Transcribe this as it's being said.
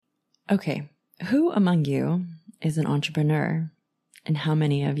Okay, who among you is an entrepreneur? And how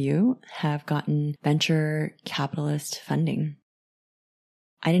many of you have gotten venture capitalist funding?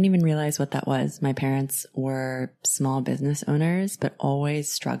 I didn't even realize what that was. My parents were small business owners, but always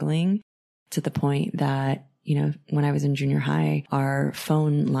struggling to the point that, when I was in junior high, our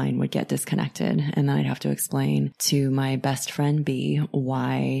phone line would get disconnected. And then I'd have to explain to my best friend B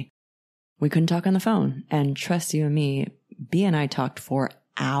why we couldn't talk on the phone. And trust you and me, B and I talked for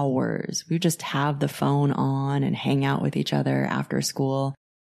hours. We would just have the phone on and hang out with each other after school.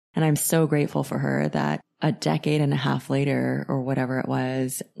 And I'm so grateful for her that a decade and a half later, or whatever it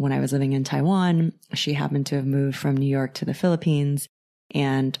was, when I was living in Taiwan, she happened to have moved from New York to the Philippines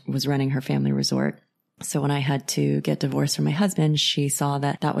and was running her family resort. So when I had to get divorced from my husband, she saw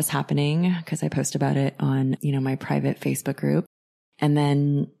that that was happening because I post about it on, my private Facebook group. And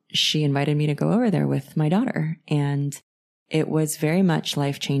then she invited me to go over there with my daughter. And it was very much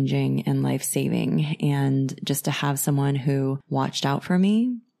life-changing and life-saving. And just to have someone who watched out for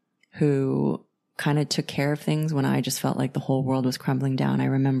me, who kind of took care of things when I just felt like the whole world was crumbling down. I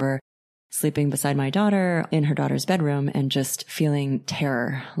remember sleeping beside my daughter in her daughter's bedroom and just feeling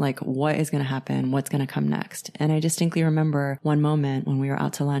terror, like what is going to happen? What's going to come next? And I distinctly remember one moment when we were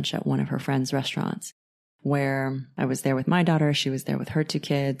out to lunch at one of her friends' restaurants where I was there with my daughter. She was there with her 2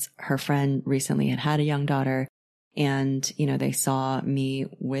 kids. Her friend recently had a young daughter. And, they saw me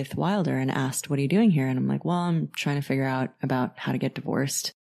with Wilder and asked, what are you doing here? And I'm like, well, I'm trying to figure out about how to get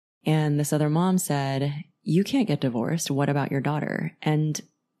divorced. And this other mom said, you can't get divorced. What about your daughter? And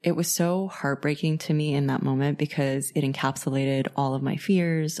it was so heartbreaking to me in that moment because it encapsulated all of my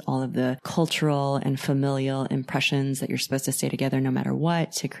fears, all of the cultural and familial impressions that you're supposed to stay together no matter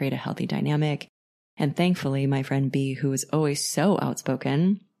what to create a healthy dynamic. And thankfully, my friend B, who was always so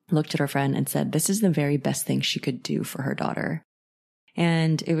outspoken, looked at her friend and said, this is the very best thing she could do for her daughter.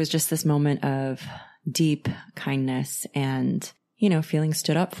 And it was just this moment of deep kindness and, feeling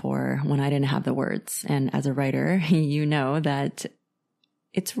stood up for when I didn't have the words. And as a writer, you know that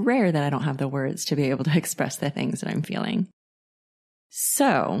it's rare that I don't have the words to be able to express the things that I'm feeling.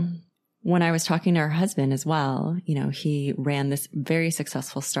 So when I was talking to her husband as well, he ran this very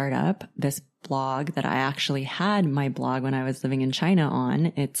successful startup, this blog that I actually had my blog when I was living in China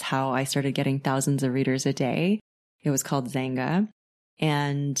on. It's how I started getting thousands of readers a day. It was called Zanga.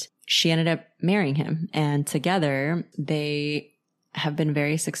 And she ended up marrying him. And together they have been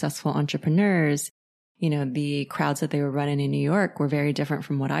very successful entrepreneurs. The crowds that they were running in New York were very different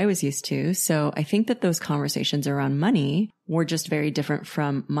from what I was used to. So I think that those conversations around money were just very different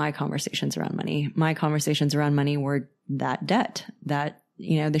from my conversations around money. My conversations around money were that debt, that,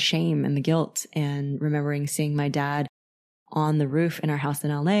 the shame and the guilt, and remembering seeing my dad on the roof in our house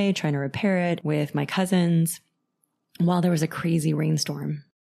in LA, trying to repair it with my cousins while there was a crazy rainstorm.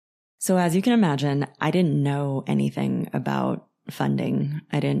 So as you can imagine, I didn't know anything about funding.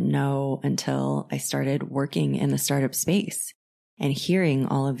 I didn't know until I started working in the startup space and hearing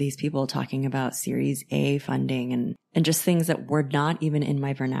all of these people talking about Series A funding and just things that were not even in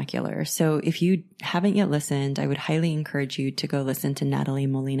my vernacular. So if you haven't yet listened, I would highly encourage you to go listen to Natalie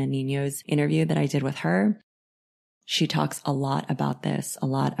Molina Nino's interview that I did with her. She talks a lot about this, a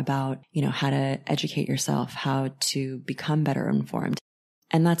lot about, how to educate yourself, how to become better informed.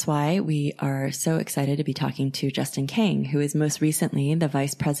 And that's why we are so excited to be talking to Justin Kang, who is most recently the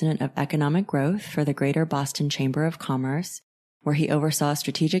Vice President of Economic Growth for the Greater Boston Chamber of Commerce, where he oversaw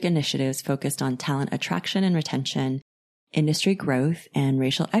strategic initiatives focused on talent attraction and retention, industry growth, and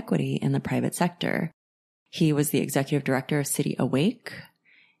racial equity in the private sector. He was the Executive Director of City Awake,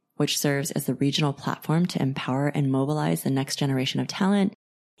 which serves as the regional platform to empower and mobilize the next generation of talent.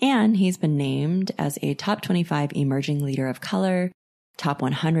 And he's been named as a top 25 emerging leader of color, top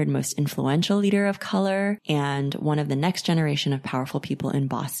 100 most influential leader of color, and one of the next generation of powerful people in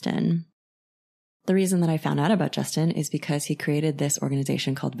Boston. The reason that I found out about Justin is because he created this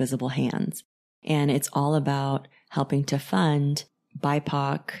organization called Visible Hands. And it's all about helping to fund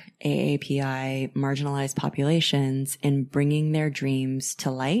BIPOC, AAPI, marginalized populations in bringing their dreams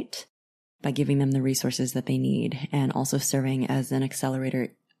to light by giving them the resources that they need and also serving as an accelerator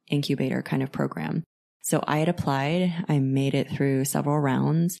incubator kind of program. So I had applied, I made it through several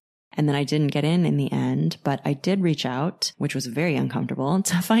rounds, and then I didn't get in the end, but I did reach out, which was very uncomfortable,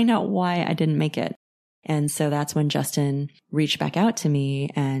 to find out why I didn't make it. And so that's when Justin reached back out to me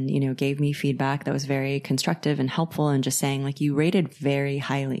and, gave me feedback that was very constructive and helpful and just saying, like, you rated very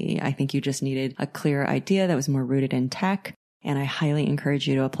highly. I think you just needed a clear idea that was more rooted in tech. And I highly encourage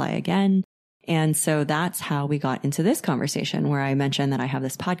you to apply again. And so that's how we got into this conversation where I mentioned that I have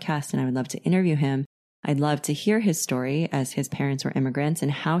this podcast and I would love to interview him. I'd love to hear his story as his parents were immigrants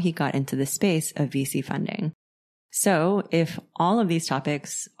and how he got into the space of VC funding. So if all of these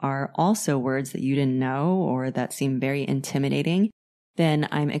topics are also words that you didn't know or that seem very intimidating, then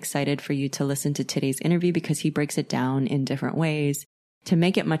I'm excited for you to listen to today's interview because he breaks it down in different ways to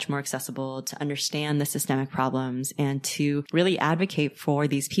make it much more accessible, to understand the systemic problems, and to really advocate for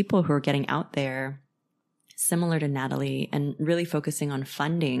these people who are getting out there, similar to Natalie, and really focusing on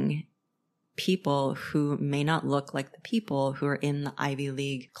funding people who may not look like the people who are in the Ivy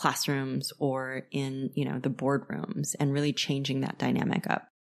League classrooms or in, the boardrooms, and really changing that dynamic up.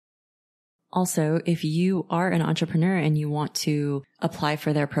 Also, if you are an entrepreneur and you want to apply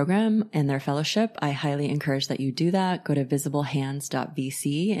for their program and their fellowship, I highly encourage that you do that. Go to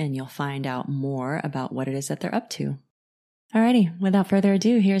visiblehands.vc and you'll find out more about what it is that they're up to. Alrighty, without further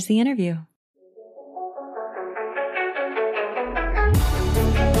ado, here's the interview.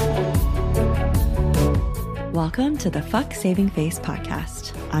 Welcome to the Fuck Saving Face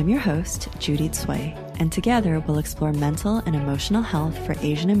podcast. I'm your host, Judy Tsui, and together we'll explore mental and emotional health for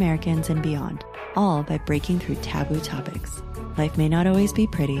Asian Americans and beyond, all by breaking through taboo topics. Life may not always be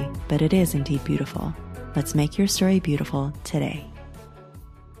pretty, but it is indeed beautiful. Let's make your story beautiful today.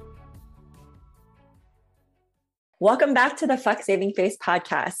 Welcome back to the Fuck Saving Face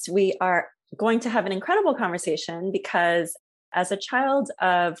podcast. We are going to have an incredible conversation because as a child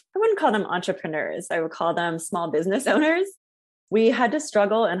of, I wouldn't call them entrepreneurs, I would call them small business owners, we had to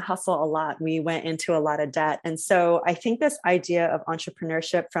struggle and hustle a lot. We went into a lot of debt. And so I think this idea of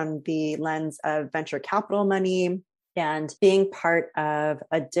entrepreneurship from the lens of venture capital money and being part of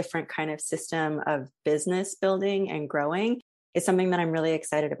a different kind of system of business building and growing is something that I'm really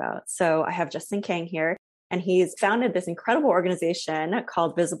excited about. So I have Justin Kang here. And he's founded this incredible organization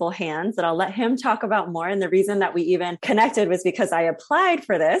called Visible Hands that I'll let him talk about more. And the reason that we even connected was because I applied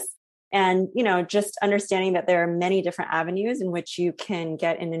for this. And, just understanding that there are many different avenues in which you can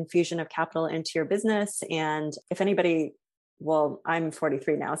get an infusion of capital into your business. And if anybody, well, I'm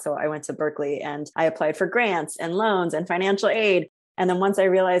 43 now, so I went to Berkeley and I applied for grants and loans and financial aid. And then once I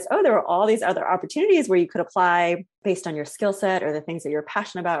realized, there were all these other opportunities where you could apply based on your skill set or the things that you're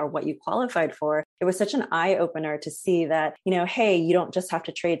passionate about or what you qualified for, it was such an eye opener to see that, hey, you don't just have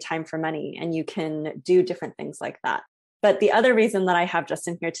to trade time for money and you can do different things like that. But the other reason that I have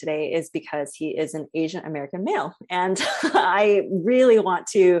Justin here today is because he is an Asian American male. And I really want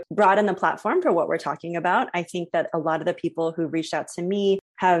to broaden the platform for what we're talking about. I think that a lot of the people who reached out to me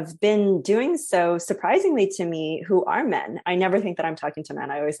have been doing so, surprisingly to me, who are men. I never think that I'm talking to men.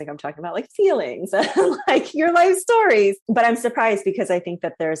 I always think I'm talking about like feelings and like your life stories. But I'm surprised because I think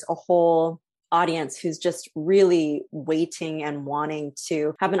that there's a whole audience who's just really waiting and wanting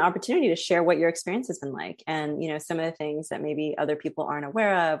to have an opportunity to share what your experience has been like. And, some of the things that maybe other people aren't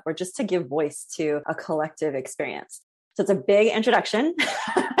aware of, or just to give voice to a collective experience. So it's a big introduction.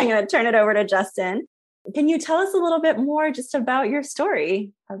 I'm going to turn it over to Justin. Can you tell us a little bit more just about your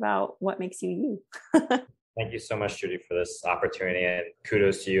story, about what makes you you? Thank you so much, Judy, for this opportunity, and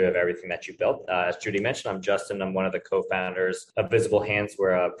kudos to you of everything that you built. As Judy mentioned, I'm Justin. I'm one of the co-founders of Visible Hands.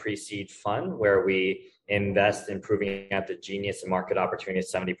 We're a pre-seed fund where we invest in proving out the genius and market opportunity of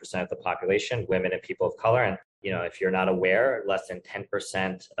 70% of the population, women and people of color. And, if you're not aware, less than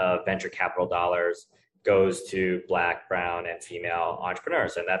 10% of venture capital dollars goes to Black, brown, and female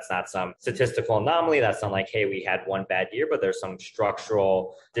entrepreneurs. And that's not some statistical anomaly. That's not like, hey, we had one bad year, but there's some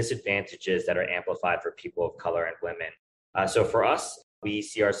structural disadvantages that are amplified for people of color and women. So for us, we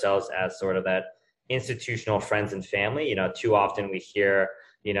see ourselves as sort of that institutional friends and family. Too often we hear,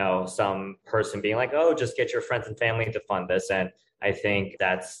 some person being like, oh, just get your friends and family to fund this. And I think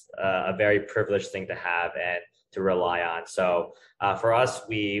that's a very privileged thing to have and to rely on. So for us,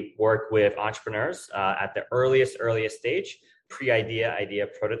 we work with entrepreneurs at the earliest stage, pre-idea, idea,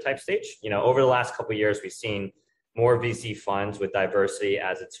 prototype stage. Over the last couple of years, we've seen more VC funds with diversity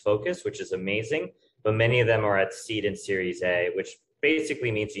as its focus, which is amazing. But many of them are at seed and Series A, which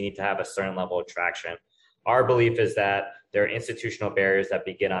basically means you need to have a certain level of traction. Our belief is that there are institutional barriers that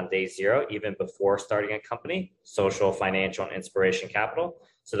begin on day zero, even before starting a company: social, financial, and inspiration capital.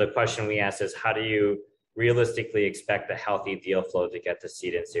 So the question we ask is, how do you realistically expect a healthy deal flow to get to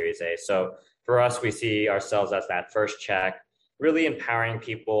seed and Series A? So for us, we see ourselves as that first check, really empowering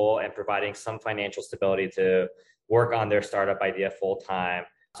people and providing some financial stability to work on their startup idea full time,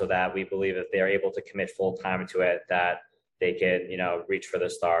 so that we believe if they're able to commit full time to it, that they can, reach for the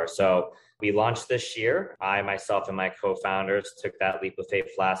stars. So we launched this year. I, myself, and my co-founders took that leap of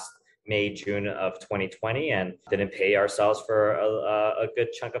faith last May, June of 2020, and didn't pay ourselves for a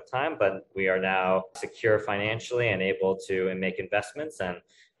good chunk of time, but we are now secure financially and able to make investments. And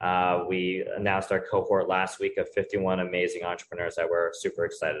We announced our cohort last week of 51 amazing entrepreneurs that we're super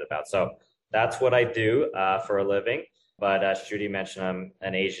excited about. So that's what I do for a living. But as Judy mentioned, I'm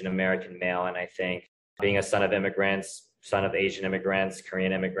an Asian American male. And I think being a son of immigrants, son of Asian immigrants,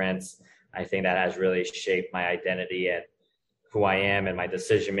 Korean immigrants, I think that has really shaped my identity and who I am and my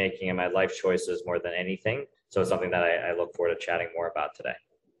decision making and my life choices more than anything. So it's something that I look forward to chatting more about today.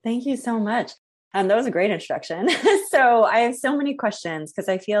 Thank you so much. That was a great introduction. So I have so many questions because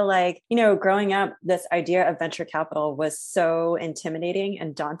I feel like, growing up, this idea of venture capital was so intimidating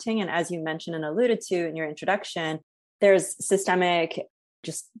and daunting. And as you mentioned and alluded to in your introduction, there's systemic,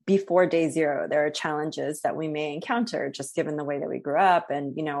 just before day zero, there are challenges that we may encounter just given the way that we grew up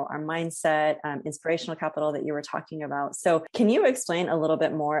and, our mindset, inspirational capital that you were talking about. So can you explain a little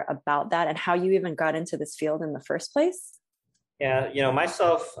bit more about that and how you even got into this field in the first place? Yeah,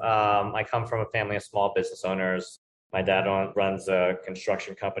 myself, I come from a family of small business owners. My dad runs a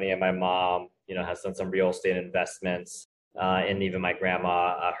construction company and my mom, has done some real estate investments. And even my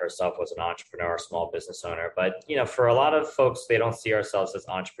grandma herself was an entrepreneur, small business owner. But, for a lot of folks, they don't see ourselves as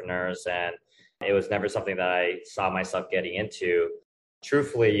entrepreneurs. And it was never something that I saw myself getting into.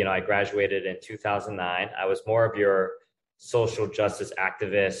 Truthfully, I graduated in 2009. I was more of your social justice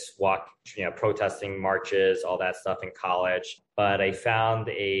activist, protesting marches, all that stuff in college. But I found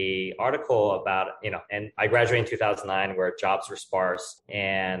a article about, and I graduated in 2009 where jobs were sparse.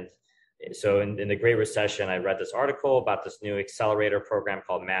 And so in the Great Recession, I read this article about this new accelerator program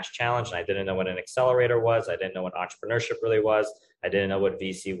called Mass Challenge. And I didn't know what an accelerator was. I didn't know what entrepreneurship really was. I didn't know what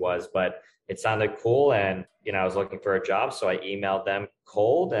VC was, but it sounded cool. And, I was looking for a job. So I emailed them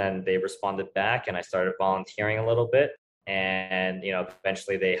cold and they responded back and I started volunteering a little bit. And,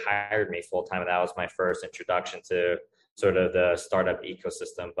 eventually they hired me full time. And that was my first introduction to sort of the startup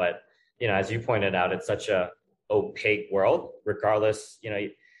ecosystem. But, as you pointed out, it's such a opaque world, regardless,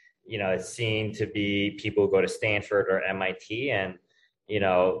 it's seen to be people who go to Stanford or MIT and,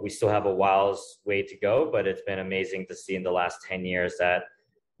 we still have a while's way to go, but it's been amazing to see in the last 10 years that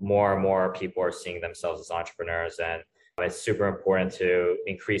more and more people are seeing themselves as entrepreneurs. And it's super important to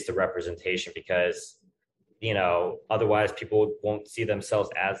increase the representation because otherwise people won't see themselves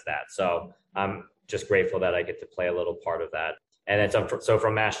as that. So I'm just grateful that I get to play a little part of that. And then so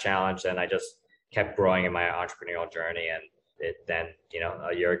from Mass Challenge, then I just kept growing in my entrepreneurial journey. And then,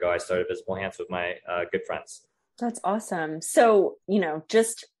 a year ago, I started Visible Hands with my good friends. That's awesome. So,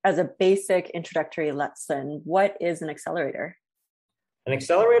 just as a basic introductory lesson, what is an accelerator? An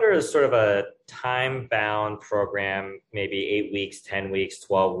accelerator is sort of a time-bound program, maybe 8 weeks, 10 weeks,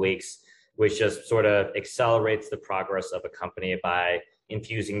 12 weeks, which just sort of accelerates the progress of a company by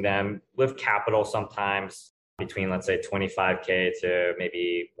infusing them with capital sometimes between, let's say, 25K to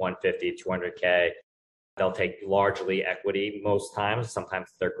maybe 150, 200K. They'll take largely equity most times, sometimes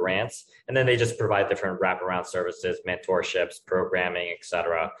they're grants, and then they just provide different wraparound services, mentorships, programming, et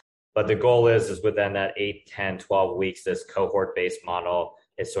cetera. But the goal is within that 8, 10, 12 weeks, this cohort-based model,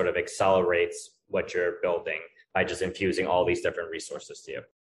 it sort of accelerates what you're building by just infusing all these different resources to you.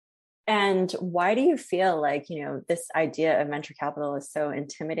 And why do you feel like, this idea of venture capital is so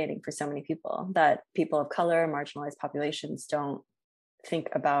intimidating for so many people, that people of color, marginalized populations don't think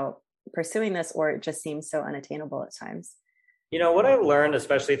about pursuing this, or it just seems so unattainable at times? What I've learned,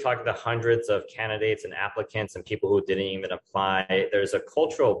 especially talking to hundreds of candidates and applicants and people who didn't even apply, there's a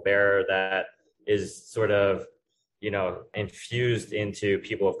cultural barrier that is sort of, infused into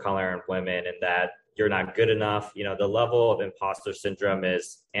people of color and women, and that you're not good enough. The level of imposter syndrome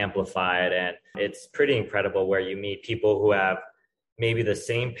is amplified, and it's pretty incredible where you meet people who have maybe the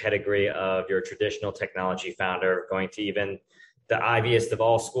same pedigree of your traditional technology founder, going to even the Iviest of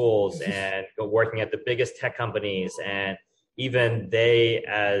all schools and working at the biggest tech companies. And even they,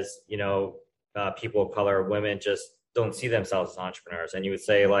 as, people of color, women, just don't see themselves as entrepreneurs. And you would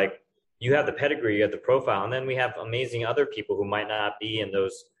say, like, you have the pedigree, you have the profile. And then we have amazing other people who might not be in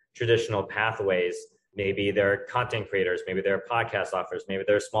those traditional pathways. Maybe they're content creators, maybe they're podcast authors, maybe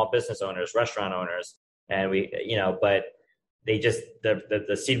they're small business owners, restaurant owners. And but they just,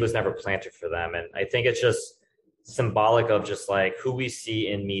 the seed was never planted for them. And I think it's just symbolic of just like who we see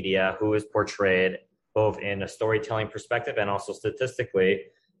in media, who is portrayed both in a storytelling perspective and also statistically.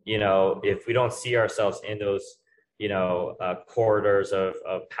 If we don't see ourselves in those, corridors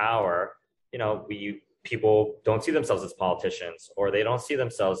of power, people don't see themselves as politicians, or they don't see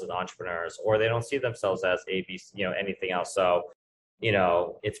themselves as entrepreneurs, or they don't see themselves as ABC, anything else. So,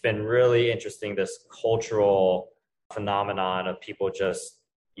 it's been really interesting, this cultural phenomenon of people just,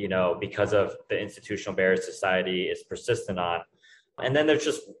 because of the institutional barriers society is persistent on. And then there's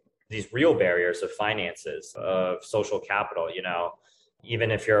just these real barriers of finances, of social capital.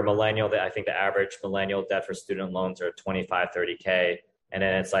 even if you're a millennial, that I think the average millennial debt for student loans are 25, 30K. And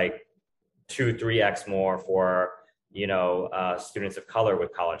then it's like 2, 3x more for, students of color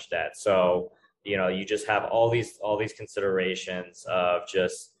with college debt. So, you just have all these considerations of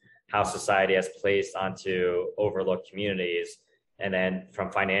just how society has placed onto overlooked communities. And then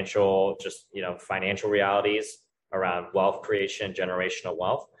from financial realities around wealth creation, generational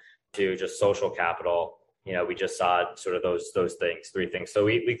wealth, to just social capital. We just saw sort of those things, three things. So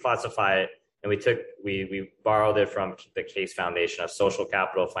we classify it, and we borrowed it from the Case Foundation of social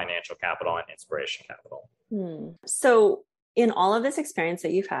capital, financial capital, and inspiration capital. So in all of this experience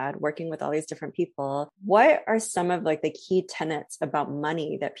that you've had working with all these different people, what are some of like the key tenets about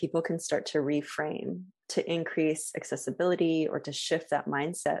money that people can start to reframe to increase accessibility or to shift that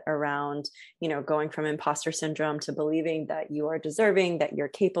mindset around, going from imposter syndrome to believing that you are deserving, that you're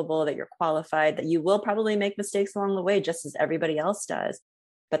capable, that you're qualified, that you will probably make mistakes along the way, just as everybody else does,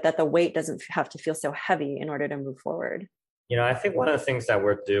 but that the weight doesn't have to feel so heavy in order to move forward? I think one of the things that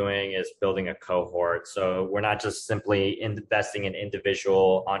we're doing is building a cohort. So we're not just simply investing in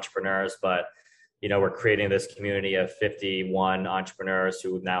individual entrepreneurs, but we're creating this community of 51 entrepreneurs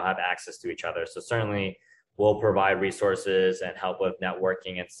who now have access to each other. So certainly we'll provide resources and help with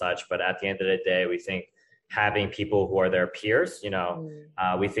networking and such. But at the end of the day, we think having people who are their peers,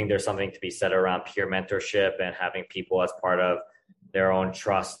 we think there's something to be said around peer mentorship and having people as part of their own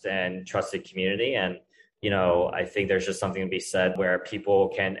trust and trusted community. And I think there's just something to be said where people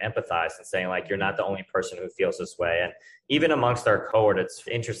can empathize and saying like, you're not the only person who feels this way. And even amongst our cohort, it's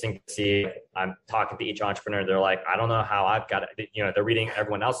interesting to see, I'm talking to each entrepreneur. They're like, I don't know how I've got it. They're reading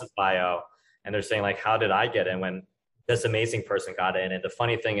everyone else's bio and they're saying like, how did I get in when this amazing person got in? And the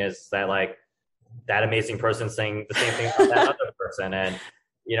funny thing is that like that amazing person saying the same thing about that other person. And,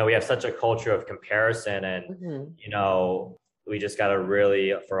 we have such a culture of comparison and, we just got to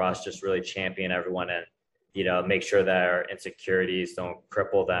really, for us, just really champion everyone and, make sure that our insecurities don't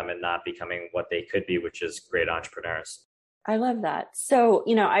cripple them and not becoming what they could be, which is great entrepreneurs. I love that. So,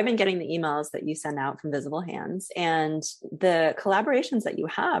 I've been getting the emails that you send out from Visible Hands, and the collaborations that you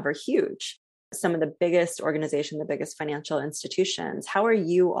have are huge. Some of the biggest organizations, the biggest financial institutions. How are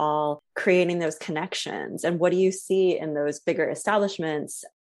you all creating those connections? And what do you see in those bigger establishments?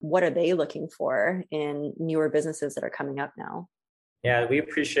 What are they looking for in newer businesses that are coming up now? Yeah, we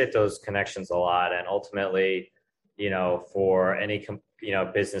appreciate those connections a lot. And ultimately, for any,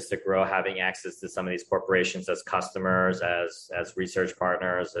 business to grow, having access to some of these corporations as customers, as research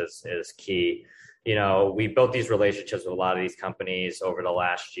partners is key. We built these relationships with a lot of these companies over the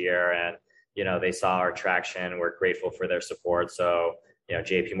last year and, they saw our traction. We're grateful for their support. So,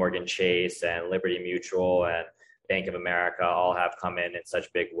 JP Morgan Chase and Liberty Mutual and Bank of America all have come in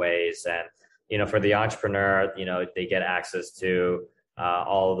such big ways. And, for the entrepreneur, they get access to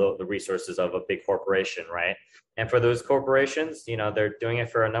all the resources of a big corporation, right? And for those corporations, they're doing it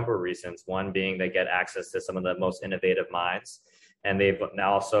for a number of reasons. One being they get access to some of the most innovative minds. And they've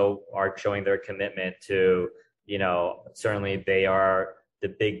now also are showing their commitment to, certainly they are the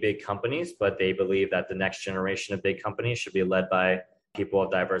big companies, but they believe that the next generation of big companies should be led by people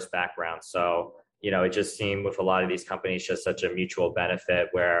of diverse backgrounds. So, it just seemed with a lot of these companies, just such a mutual benefit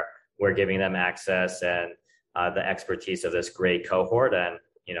where we're giving them access and the expertise of this great cohort and,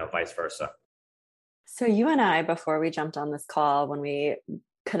 vice versa. So you and I, before we jumped on this call, when we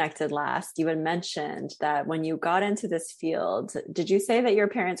connected last, you had mentioned that when you got into this field, did you say that your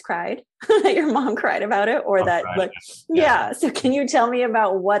parents cried, that your mom cried about it, or that, cried, like, yeah. So can you tell me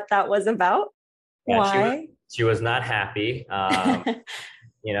about what that was about? Yeah, why? She was not happy.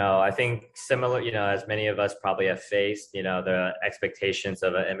 I think similar, as many of us probably have faced, the expectations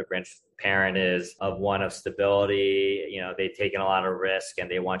of an immigrant parent is of one of stability. They've taken a lot of risk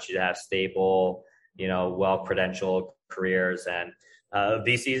and they want you to have stable, well-credentialed careers. And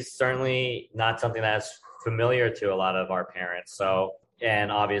VC is certainly not something that's familiar to a lot of our parents. So,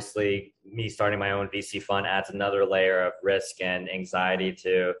 and obviously me starting my own VC fund adds another layer of risk and anxiety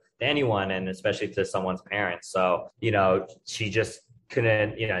to anyone, and especially to someone's parents. So, she just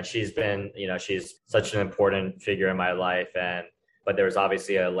couldn't, she's been, she's such an important figure in my life. But there was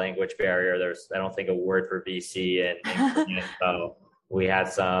obviously a language barrier. I don't think, a word for VC in Korean. So we had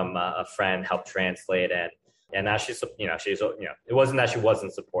a friend help translate and now she's, it wasn't that she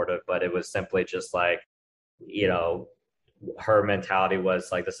wasn't supportive, but it was simply just like, her mentality was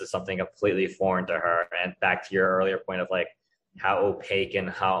like, this is something completely foreign to her. And back to your earlier point of like how opaque and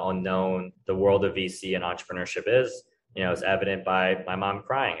how unknown the world of VC and entrepreneurship is, it's evident by my mom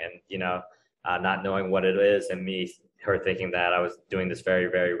crying and, not knowing what it is and her thinking that I was doing this very,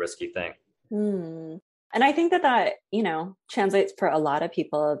 very risky thing. And I think that, translates for a lot of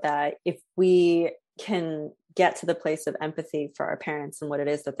people, that if we can get to the place of empathy for our parents and what it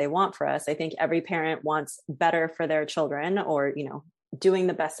is that they want for us, I think every parent wants better for their children, or, doing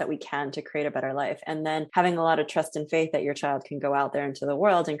the best that we can to create a better life. And then having a lot of trust and faith that your child can go out there into the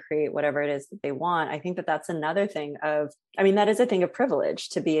world and create whatever it is that they want. I think that that's another thing that is a thing of privilege,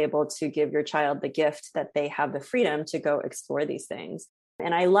 to be able to give your child the gift that they have the freedom to go explore these things.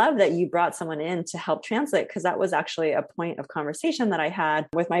 And I love that you brought someone in to help translate, because that was actually a point of conversation that I had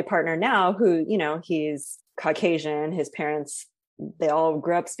with my partner now, who, he's Caucasian, his parents, they all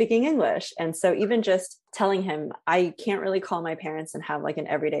grew up speaking English. And so even just telling him, I can't really call my parents and have like an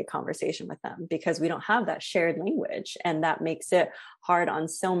everyday conversation with them, because we don't have that shared language. And that makes it hard on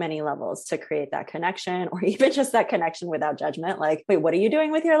so many levels to create that connection, or even just that connection without judgment. Like, wait, what are you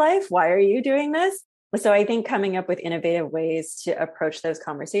doing with your life? Why are you doing this? So I think coming up with innovative ways to approach those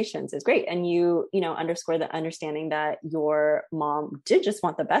conversations is great. And you underscore the understanding that your mom did just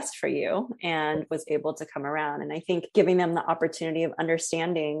want the best for you and was able to come around. And I think giving them the opportunity of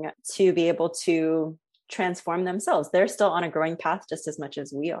understanding to be able to transform themselves. They're still on a growing path just as much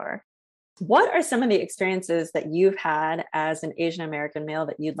as we are. What are some of the experiences that you've had as an Asian American male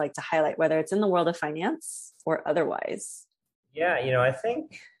that you'd like to highlight, whether it's in the world of finance or otherwise? Yeah, I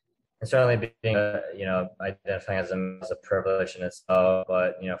think certainly being, identifying as a privilege in itself,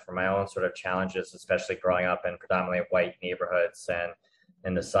 but, for my own sort of challenges, especially growing up in predominantly white neighborhoods and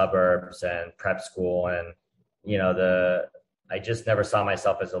in the suburbs and prep school. And, I just never saw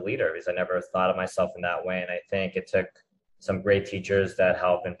myself as a leader, because I never thought of myself in that way. And I think it took some great teachers that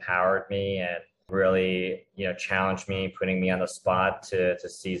helped empowered me and really, challenged me, putting me on the spot to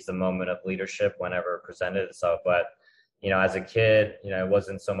seize the moment of leadership whenever it presented itself. But as a kid, it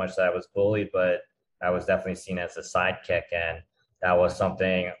wasn't so much that I was bullied, but I was definitely seen as a sidekick. And that was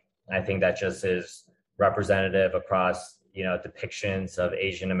something I think that just is representative across, depictions of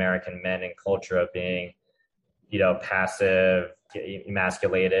Asian American men and culture of being, passive,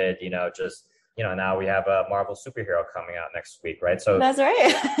 emasculated, now we have a Marvel superhero coming out next week, right? So that's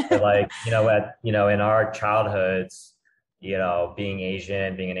right. in our childhoods, being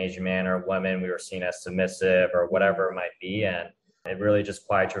Asian, being an Asian man or woman, we were seen as submissive or whatever it might be. And it really just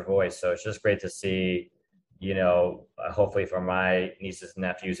quiets your voice. So it's just great to see, hopefully for my nieces and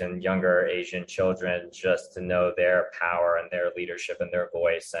nephews and younger Asian children, just to know their power and their leadership and their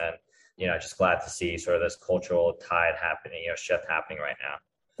voice. And, just glad to see sort of this cultural tide happening, shift happening right now.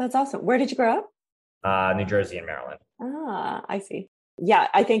 That's awesome. Where did you grow up? New Jersey and Maryland. Ah, I see. Yeah,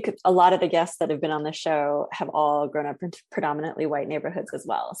 I think a lot of the guests that have been on the show have all grown up in predominantly white neighborhoods as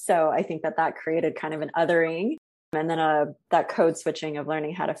well. So I think that created kind of an othering, and then that code switching of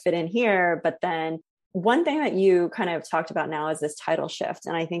learning how to fit in here. But then one thing that you kind of talked about now is this title shift.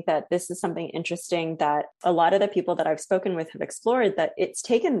 And I think that this is something interesting that a lot of the people that I've spoken with have explored, that it's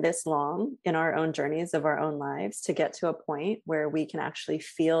taken this long in our own journeys of our own lives to get to a point where we can actually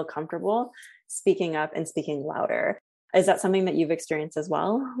feel comfortable speaking up and speaking louder. Is that something that you've experienced as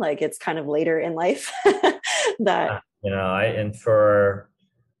well? Like, it's kind of later in life that, I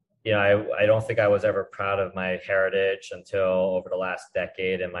don't think I was ever proud of my heritage until over the last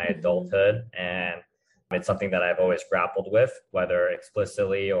decade in my adulthood. And it's something that I've always grappled with, whether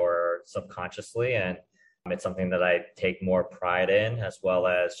explicitly or subconsciously. And it's something that I take more pride in, as well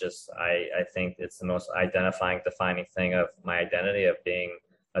as just, I think it's the most defining thing of my identity of being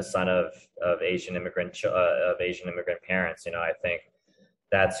a son of Asian immigrant parents. I think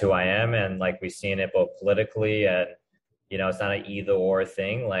that's who I am. And like, we've seen it both politically and, it's not an either or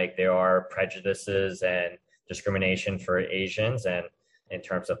thing. Like, there are prejudices and discrimination for Asians, and in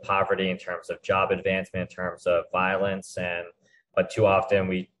terms of poverty, in terms of job advancement, in terms of violence. But too often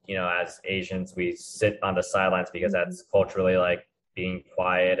we, as Asians, we sit on the sidelines because that's culturally like being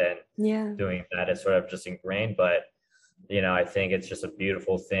quiet, and doing that is sort of just ingrained. But, I think it's just a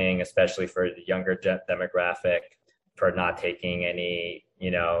beautiful thing, especially for the younger demographic, for not taking any,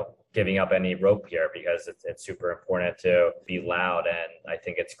 giving up any rope here, because it's super important to be loud. And I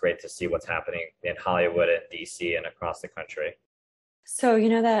think it's great to see what's happening in Hollywood and DC and across the country. So,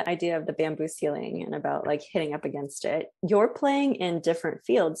 that idea of the bamboo ceiling and about like hitting up against it, you're playing in different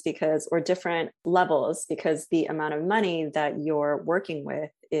fields or different levels, because the amount of money that you're working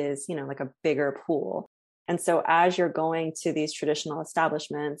with is, like a bigger pool. And so as you're going to these traditional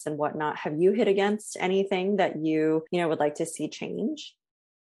establishments and whatnot, have you hit against anything that you would like to see change?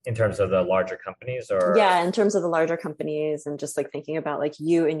 In terms of the larger companies, or? Yeah, in terms of the larger companies, and just like thinking about like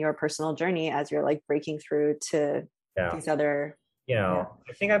you and your personal journey as you're like breaking through to these other. I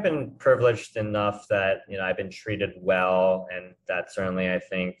think I've been privileged enough that, I've been treated well. And that certainly, I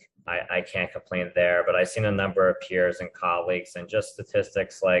think, I can't complain there. But I've seen a number of peers and colleagues and just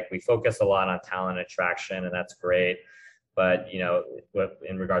statistics, like we focus a lot on talent attraction, and that's great. But,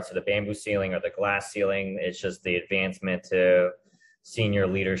 in regards to the bamboo ceiling or the glass ceiling, it's just the advancement to senior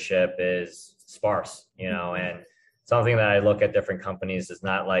leadership is sparse, and something that I look at different companies is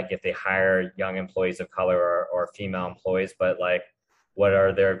not like if they hire young employees of color or female employees, but like what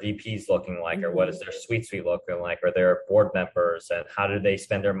are their VPs looking like, or what is their suite looking like, or their board members, and how do they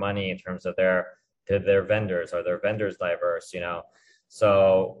spend their money in terms of their vendors? Are their vendors diverse?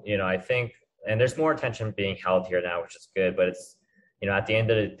 So I think, and there's more attention being held here now, which is good. But it's at the end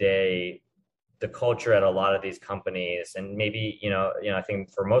of the day, the culture at a lot of these companies, and maybe I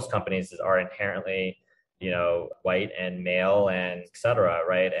think for most companies, are inherently white and male and et cetera,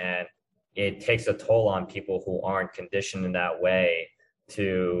 right? And it takes a toll on people who aren't conditioned in that way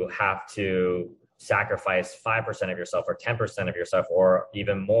to have to sacrifice 5% of yourself or 10% of yourself or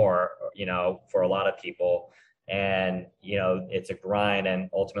even more, for a lot of people. And, it's a grind, and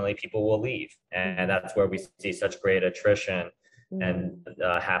ultimately people will leave. And that's where we see such great attrition and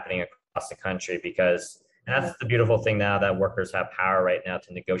happening across the country, and that's the beautiful thing now, that workers have power right now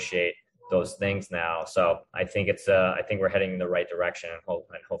to negotiate those things now. So I think I think we're heading in the right direction, and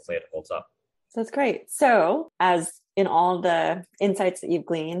hopefully it holds up. So that's great. So as in all the insights that you've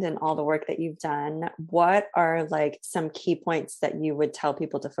gleaned and all the work that you've done, what are like some key points that you would tell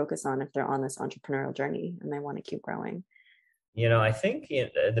people to focus on if they're on this entrepreneurial journey and they want to keep growing? I think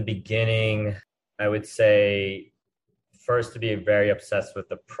at the beginning, I would say first to be very obsessed with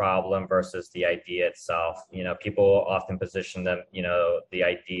the problem versus the idea itself. People often position them, the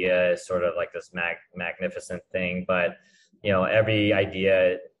idea is sort of like this magnificent thing, but every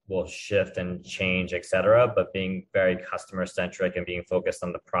idea will shift and change, et cetera. But being very customer centric and being focused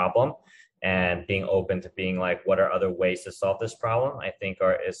on the problem and being open to being like, what are other ways to solve this problem, I think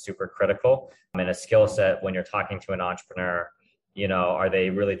is super critical. And a skill set when you're talking to an entrepreneur, are they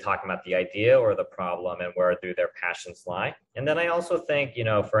really talking about the idea or the problem, and where do their passions lie? And then I also think,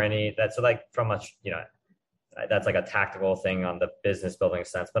 that's like from a, that's like a tactical thing on the business building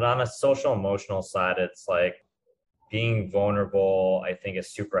sense, but on a social emotional side, it's like being vulnerable, I think, is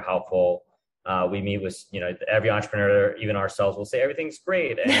super helpful. We meet with, every entrepreneur, even ourselves, will say everything's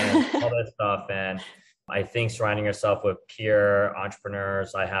great and all that stuff. And I think surrounding yourself with peer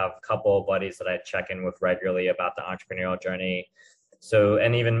entrepreneurs. I have a couple of buddies that I check in with regularly about the entrepreneurial journey. So,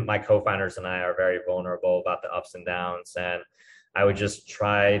 and even my co-founders and I are very vulnerable about the ups and downs. And I would just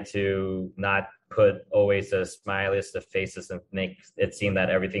try to not put always the smiliest of faces and make it seem that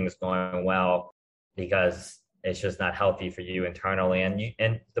everything is going well, because it's just not healthy for you internally.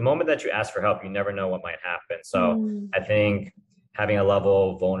 And the moment that you ask for help, you never know what might happen. So I think having a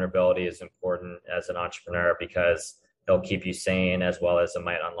level of vulnerability is important as an entrepreneur, because it'll keep you sane, as well as it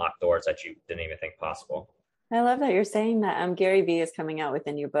might unlock doors that you didn't even think possible. I love that you're saying that. Gary Vee is coming out with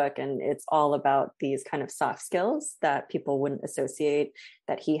a new book, and it's all about these kind of soft skills that people wouldn't associate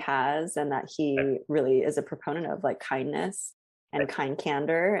that he has, and that he really is a proponent of, like kindness and kind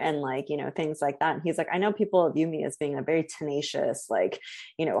candor and like, things like that. And he's like, I know people view me as being a very tenacious, like,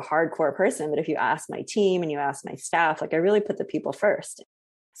 hardcore person, but if you ask my team and you ask my staff, like I really put the people first.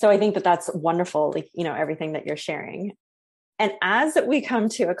 So I think that that's wonderful, like, everything that you're sharing. And as we come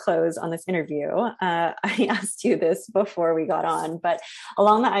to a close on this interview, I asked you this before we got on, but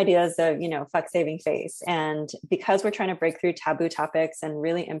along the ideas of, fuck saving face. And because we're trying to break through taboo topics and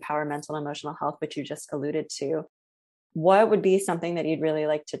really empower mental and emotional health, which you just alluded to, what would be something that you'd really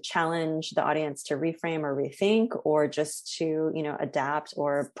like to challenge the audience to reframe or rethink, or just to, adapt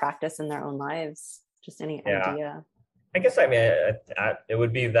or practice in their own lives? Just any idea? I guess, it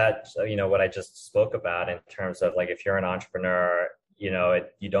would be that, what I just spoke about in terms of like, if you're an entrepreneur,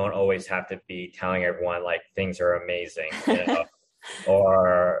 you don't always have to be telling everyone like things are amazing,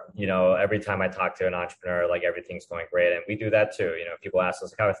 or, every time I talk to an entrepreneur, like everything's going great. And we do that too. People ask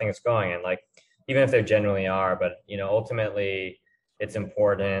us how are things going, and like, even if they genuinely are, but, ultimately it's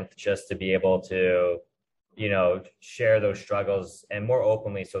important just to be able to, share those struggles and more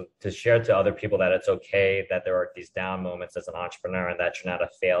openly. So to share to other people that it's okay that there are these down moments as an entrepreneur, and that you're not a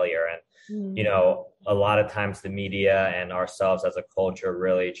failure. And, a lot of times the media and ourselves as a culture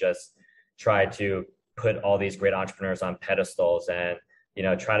really just try to put all these great entrepreneurs on pedestals and,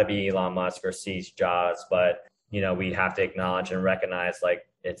 try to be Elon Musk or Steve Jobs. But, we have to acknowledge and recognize like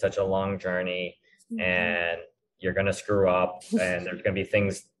it's such a long journey, and you're going to screw up, and there's going to be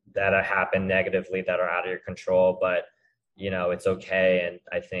things that happen negatively that are out of your control, but it's okay. And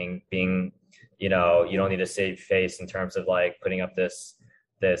I think being, you don't need to save face in terms of like putting up this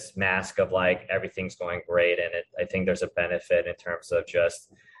mask of like everything's going great. And I think there's a benefit in terms of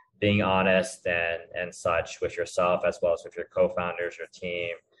just being honest and such with yourself as well as with your co-founders, your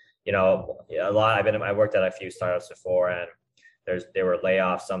team. You know, I worked at a few startups before, and there were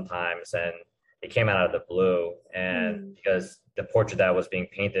layoffs sometimes, and it came out of the blue. And because the portrait that was being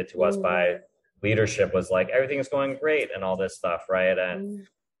painted to us by leadership was like, everything's going great and all this stuff, right? And,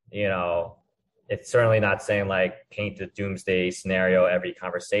 you know, it's certainly not saying like paint the doomsday scenario every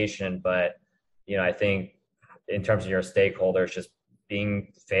conversation, but, you know, I think in terms of your stakeholders, just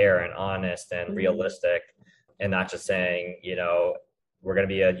being fair and honest and realistic, and not just saying, you know, we're going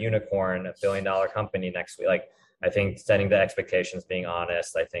to be a unicorn, $1 billion company next week. Like, I think setting the expectations, being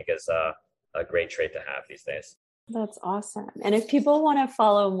honest, I think is a great trait to have these days. That's awesome. And if people want to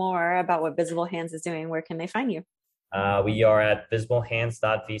follow more about what Visible Hands is doing, where can they find you? We are at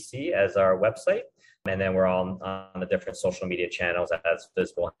visiblehands.vc as our website. And then we're on the different social media channels as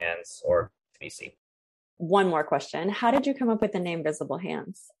Visible Hands or VC. One more question. How did you come up with the name Visible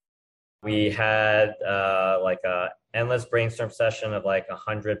Hands? We had like a endless brainstorm session of like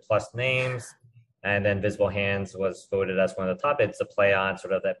 100 plus names. And then Visible Hands was voted as one of the top. It's a play on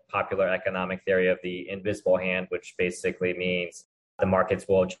sort of that popular economic theory of the invisible hand, which basically means the markets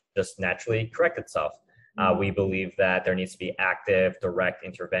will just naturally correct itself. We believe that there needs to be active, direct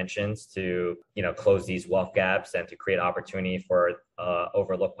interventions to, you know, close these wealth gaps and to create opportunity for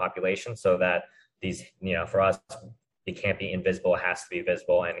overlooked populations, so that these, you know, for us, it can't be invisible, it has to be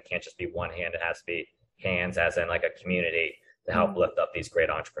visible, and it can't just be one hand, it has to be hands, as in like a community, to help lift up these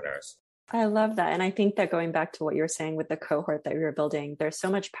great entrepreneurs. I love that. And I think that going back to what you were saying with the cohort that we were building, there's so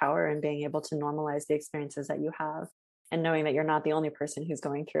much power in being able to normalize the experiences that you have and knowing that you're not the only person who's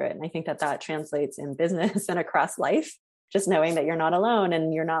going through it. And I think that that translates in business and across life, just knowing that you're not alone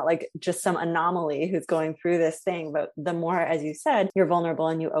and you're not like just some anomaly who's going through this thing. But the more, as you said, you're vulnerable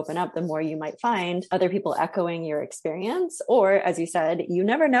and you open up, the more you might find other people echoing your experience. Or as you said, you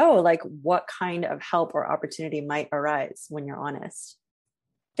never know like what kind of help or opportunity might arise when you're honest.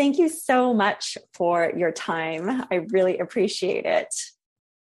 Thank you so much for your time. I really appreciate it.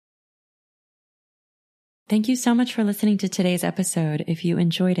 Thank you so much for listening to today's episode. If you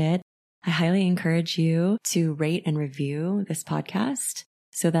enjoyed it, I highly encourage you to rate and review this podcast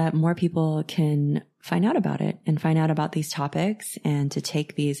so that more people can find out about it and find out about these topics, and to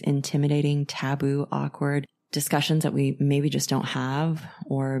take these intimidating, taboo, awkward discussions that we maybe just don't have,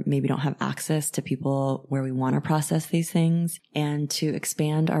 or maybe don't have access to people where we want to process these things, and to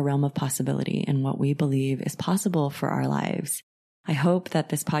expand our realm of possibility and what we believe is possible for our lives. I hope that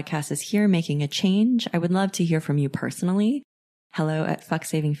this podcast is here making a change. I would love to hear from you personally.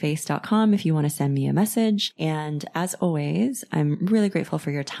 hello@fucksavingface.com if you want to send me a message. And as always, I'm really grateful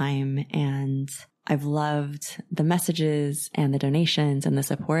for your time, and I've loved the messages and the donations and the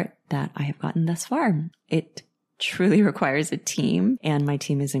support that I have gotten thus far. It truly requires a team, and my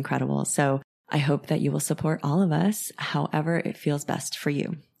team is incredible. So I hope that you will support all of us however it feels best for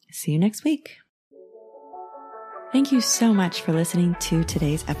you. See you next week. Thank you so much for listening to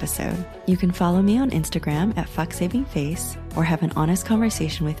today's episode. You can follow me on Instagram @fucksavingface, or have an honest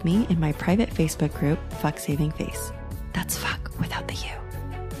conversation with me in my private Facebook group, Fuck Saving Face. That's fuck without the U.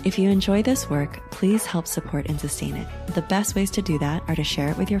 If you enjoy this work, please help support and sustain it. The best ways to do that are to share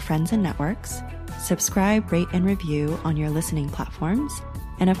it with your friends and networks, subscribe, rate, and review on your listening platforms,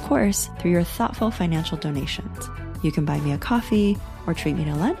 and of course, through your thoughtful financial donations. You can buy me a coffee, or treat me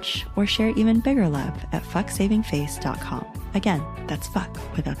to lunch, or share even bigger love at fucksavingface.com. Again, that's fuck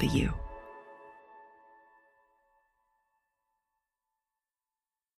without the U.